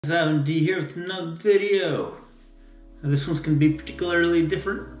D here with another video. This one's gonna be particularly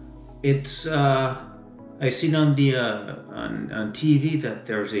different. It's I seen on the on TV that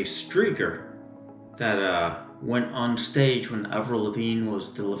there's a streaker that went on stage when Avril Lavigne was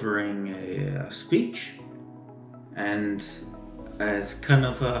delivering a speech, and it's kind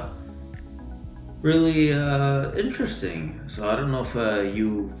of really interesting. So I don't know if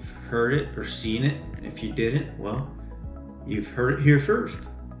you've heard it or seen it. If you didn't, well, you've heard it here first.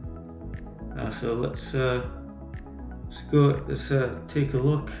 So let's take a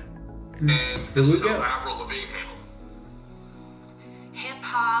look. And this is how Avril Lavigne handled. Hip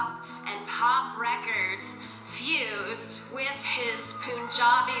hop and pop records fused with his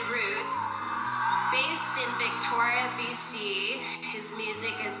Punjabi roots. Based in Victoria, BC, his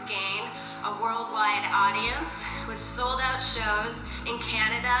music has gained a worldwide audience with sold-out shows in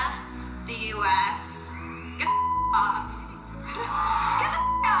Canada, the US. Get the off. Get the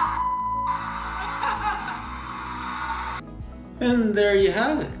off. And there you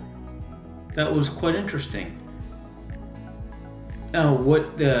have it. That was quite interesting. Now,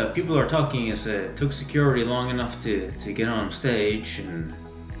 what the people are talking is that it took security long enough to get on stage, and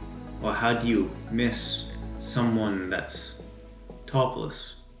well, how do you miss someone that's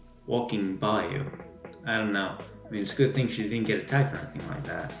topless walking by you? I don't know. I mean, it's a good thing she didn't get attacked or anything like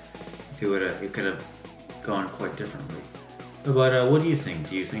that. If it could have gone quite differently. But what do you think?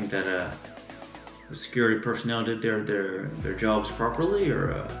 Do you think that the security personnel did their jobs properly,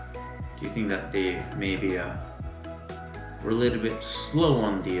 or do you think that they maybe were a little bit slow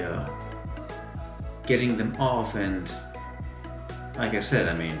on the getting them off? And like I said,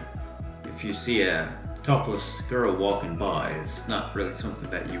 I mean, if you see a topless girl walking by, it's not really something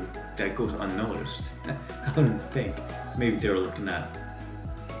that goes unnoticed. I wouldn't think. Maybe they were looking at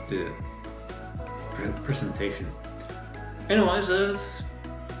the presentation. Anyways, this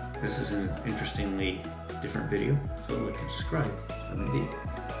is an interestingly different video, so like and subscribe. 7D. To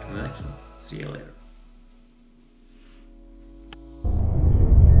the next one. See you later.